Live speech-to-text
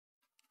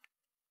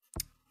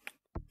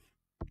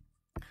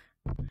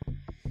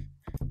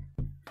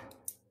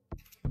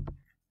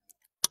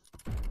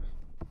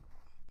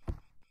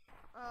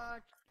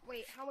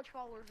Wait, how much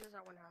followers does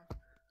that one have?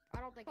 I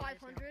don't think 500.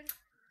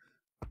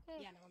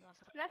 Yeah, no, that's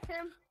not. That's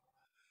him.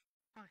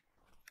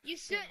 You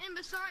said, and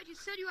besides, you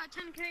said you had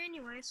 10K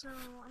anyway, so,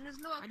 and there's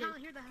no account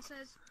here that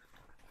says,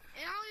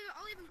 and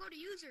I'll even go to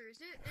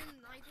users, and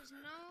like, there's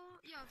no,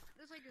 yeah,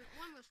 there's like,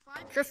 one was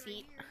 5K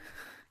Trophy. right here.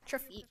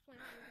 Trophy.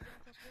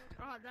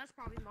 Oh, that's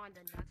probably mine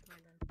then. That's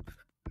mine then.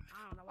 I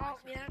don't know why. Oh,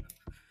 yeah.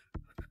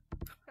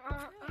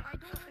 I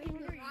don't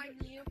even Remind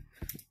you.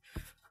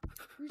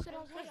 Who said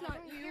I was That's late?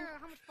 not you.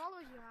 How much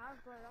followers you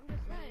have, but I'm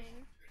just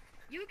saying.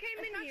 You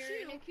came It's in not here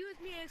you. and accused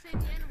me of saying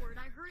the N-word.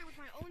 I heard it with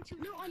my own two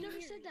No, I never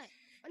ears. said that.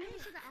 I never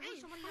said that. I heard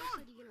somebody else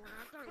said you.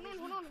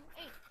 Hold on.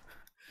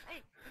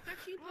 Hey, if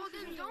that's you, well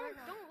then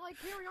don't like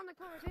carry on the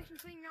conversation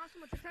saying you're not so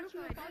much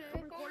attention. I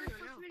did it. Go on, post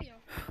the video.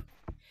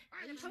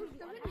 Alright, then post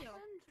the video.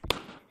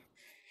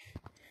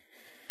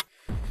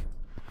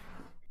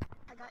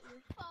 I got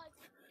you.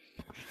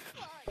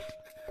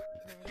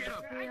 Get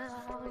up!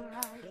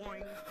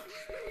 Boing.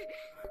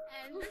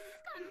 And this is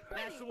kind of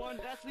funny. That's the one.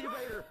 That's the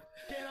evader.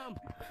 Get him.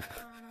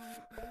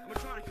 I'm gonna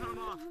try to cut him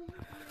off.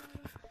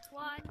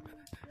 What?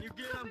 You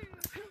get him.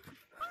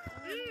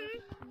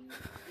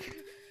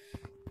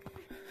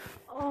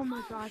 Oh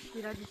my gosh,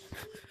 dude, I just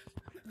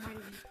might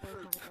even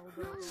broke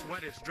my elbow.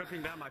 Sweat is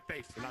dripping down my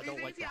face, and I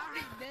don't like He that.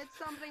 already did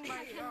something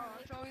by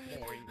showing me.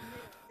 Boing.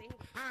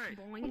 Hey,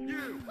 Boing,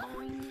 you!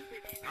 boing.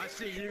 I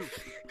see you.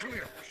 Come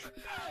here.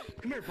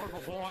 Come here,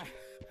 purple boy.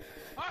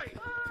 Hey!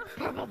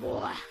 Purple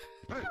boy.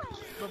 Hey!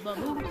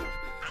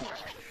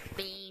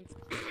 Beans.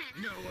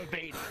 No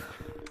evading.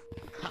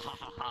 Ha ha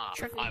ha ha.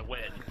 I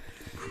win.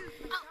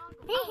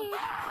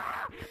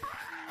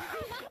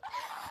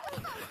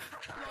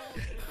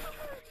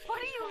 What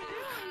are you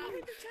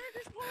doing?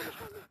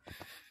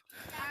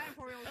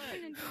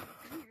 Hey!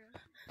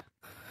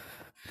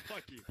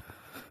 Fuck you.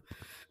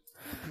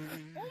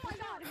 Oh my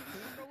god!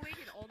 Bro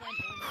waited all that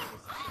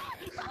moment.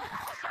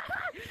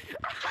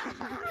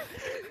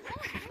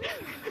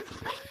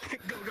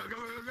 Go, go, go, go,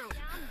 go, go.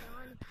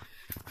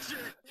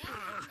 Shit.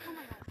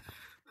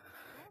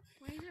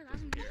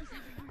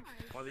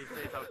 One of these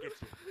days I'll get you.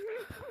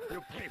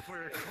 You'll pay for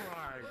your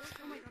crimes.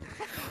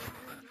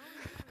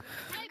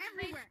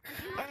 Everywhere.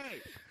 Hey!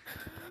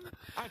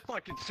 I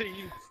fucking see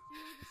you.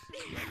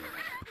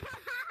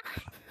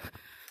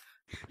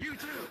 You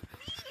too.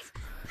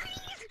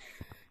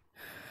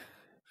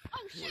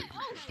 Oh shit!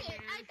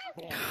 I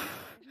think.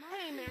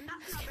 Hey man,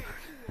 that's not very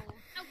cool.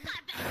 Oh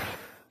god, that.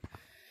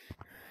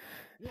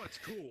 What's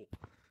cool?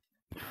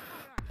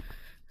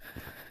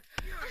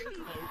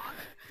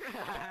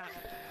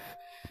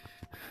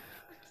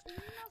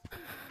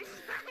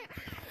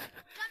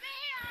 Come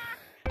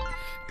here.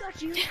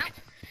 Got you.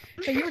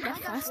 Hey, you're that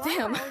fast,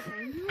 damn. So,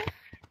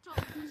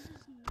 this is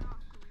not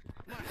cool.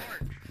 My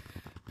heart.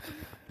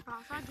 Oh,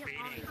 if I get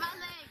Beating. my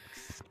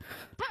legs.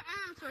 Put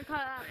arms were cut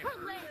out. Put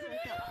legs were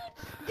cut.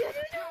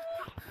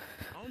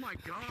 Oh my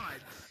god.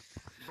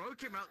 Bro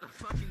came out the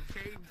fucking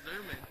cave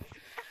zooming.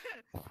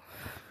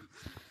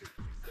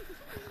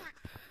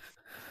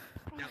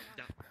 Down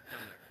there.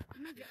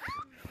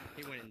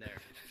 He went in there.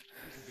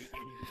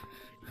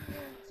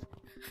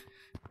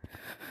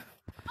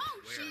 Oh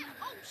shit!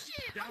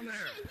 Down there.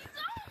 Shit, he's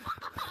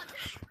on.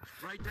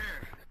 Right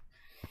there.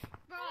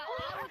 Bro, I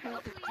was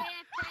literally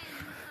AFK and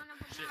you son of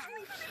a Shit. bitch.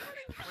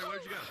 Wait,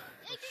 where'd you go?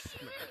 Hey, did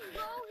you really,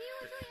 bro? He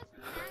was really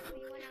attacking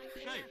me when I was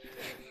Hey.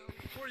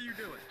 AFK. What are you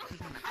doing? Oh,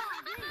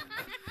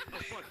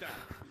 fuck that.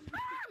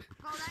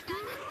 Bro, that guy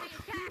didn't pay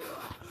attention.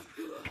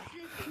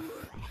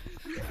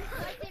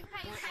 They didn't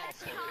pay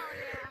attention. Oh,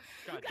 yeah.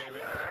 God damn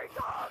it.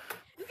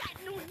 You got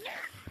no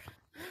nerve.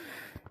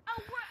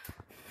 Oh, what?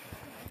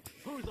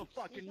 Who's a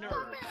fucking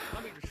nerd?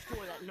 Let me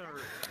destroy that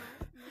nerd.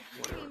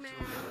 Hey, man.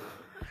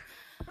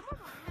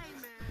 Hey,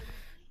 man.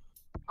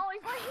 Oh,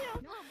 he's right here.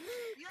 No,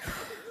 you got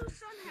the blue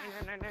sun hat.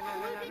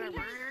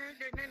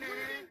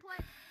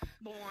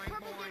 Boing,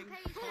 Purple boing. didn't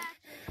pay his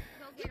taxes.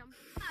 Go get him.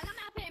 I'm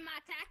not paying my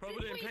taxes.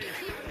 Purple didn't pay his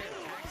taxes.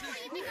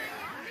 What do you think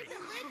I am? It's a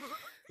rich.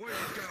 Where are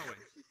you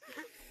going?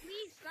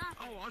 Please stop.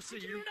 Oh, I see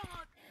you.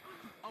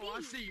 Oh,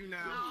 I see you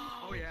now.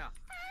 Oh, yeah.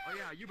 Oh,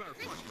 yeah, you better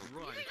fucking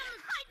run. You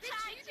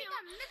think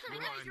I'm Mr. Run,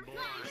 Razor boy.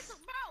 Blade?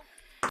 Bro.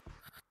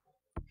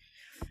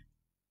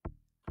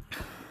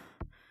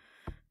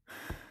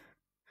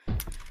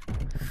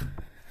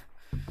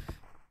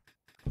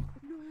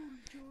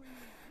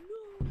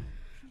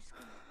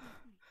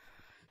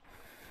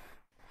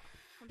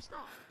 I'm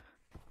stopped.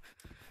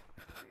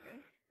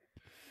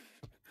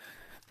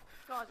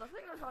 Guys, I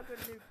think that's our good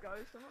new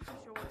ghost. I'm not too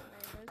sure what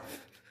his name is.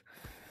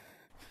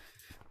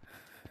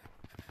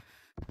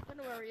 I don't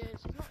know where he is.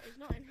 He's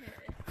not in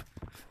here.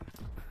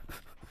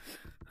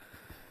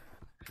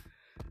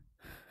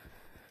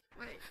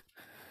 Wait.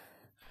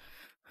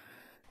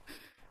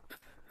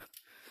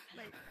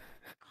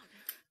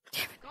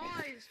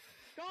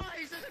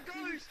 Guys, there's a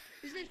ghost!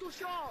 His name's called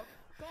Shark!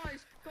 Guys,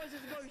 there's a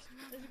ghost!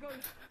 There's a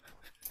ghost!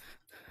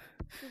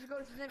 There's a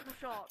ghost, his name's called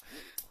Shark.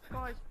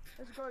 Guys,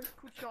 there's a ghost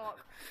called Shark.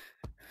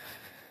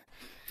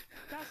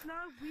 That's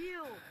not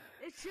real.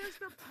 It's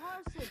just a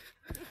person.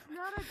 It's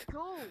not a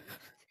ghost.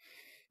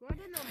 What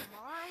in the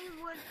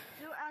mind would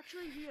there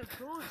actually be a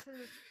ghost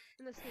in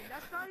this game?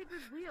 That's not even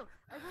real.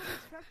 I won't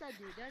expect that,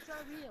 dude. That's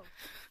not real.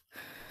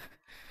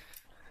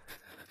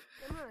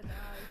 I'm gonna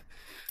die.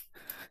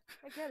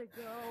 I gotta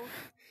go.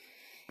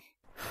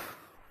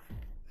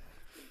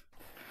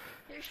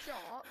 Here's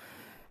Shark.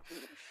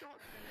 Shark.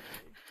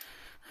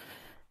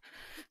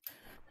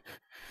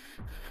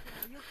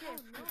 You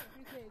can't.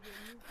 You can't get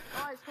me.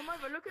 Guys, come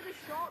over. Look at the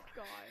shark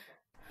guy.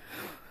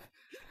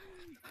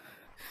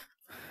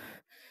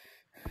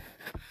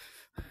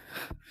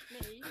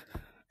 Me?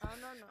 No,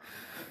 no, no.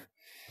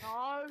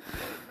 No,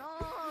 no.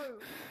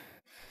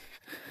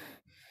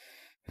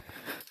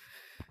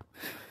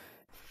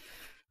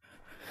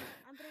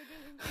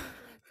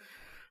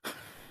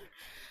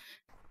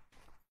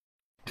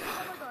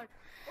 Oh my god.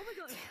 Oh my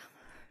god.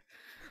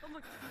 Oh my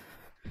god.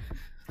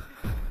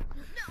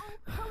 No,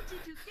 how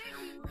did you get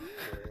me?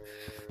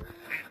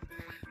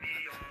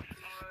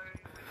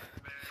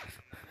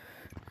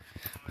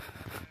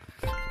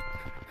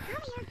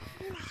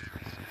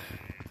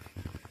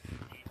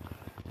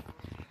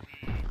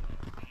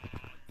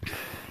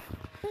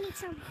 We need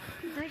some.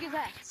 Drink his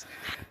ass.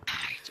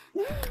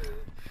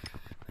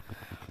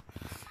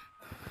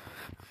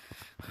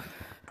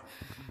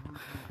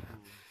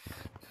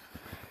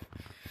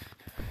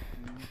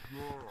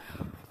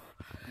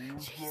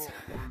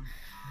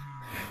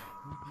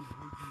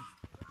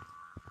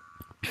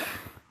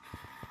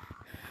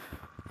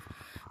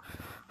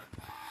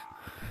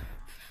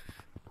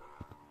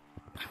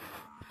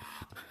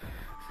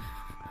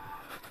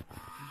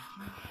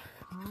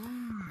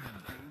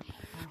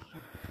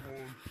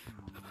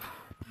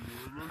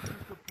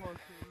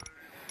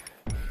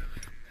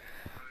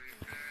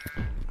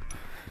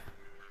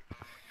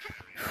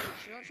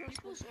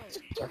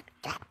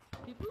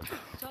 People should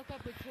suck at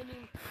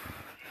pretending to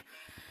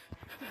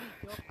be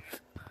dope.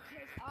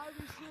 Because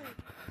obviously,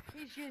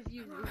 he's just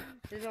using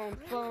his own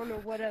phone or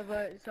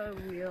whatever. It's so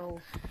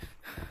real.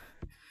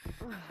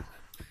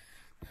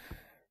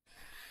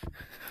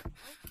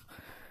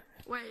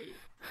 Wait.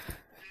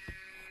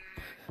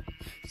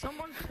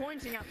 Someone's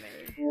pointing at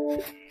me.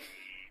 Who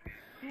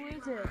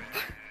is it?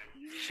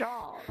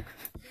 Shark.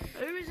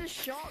 Who is a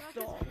shark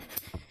dog?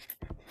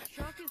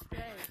 Shark is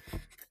dead.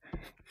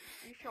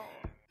 You sure?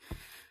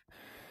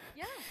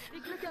 Yeah.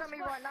 He's looking at me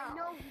right now. I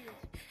know he is.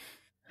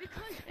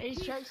 Because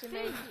He's chasing me.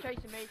 fake. He's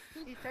chasing me.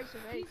 He's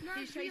chasing me. He's not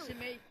He's chasing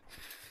real. me.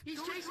 He's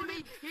Don't chasing put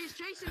me. He's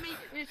chasing me.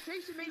 He's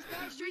chasing me. He's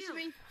not He's chasing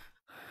real. me.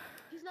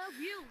 He's not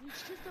real. He's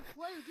just a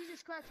player.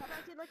 Jesus Christ, I'm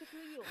acting like a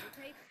 3-year-old,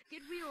 okay?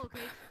 Get real,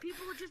 okay?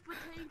 People are just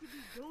pretending to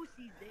be ghosts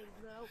these days,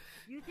 though.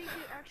 You think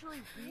they're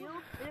actually real?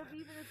 And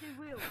even if they're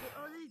real,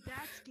 are they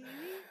that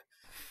scary?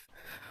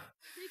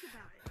 Think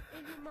about it.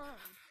 In your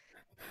mind.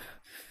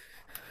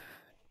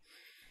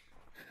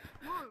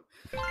 Whoa.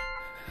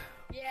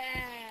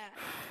 Yeah.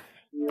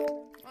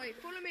 Alright,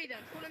 follow me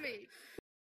then. Follow me.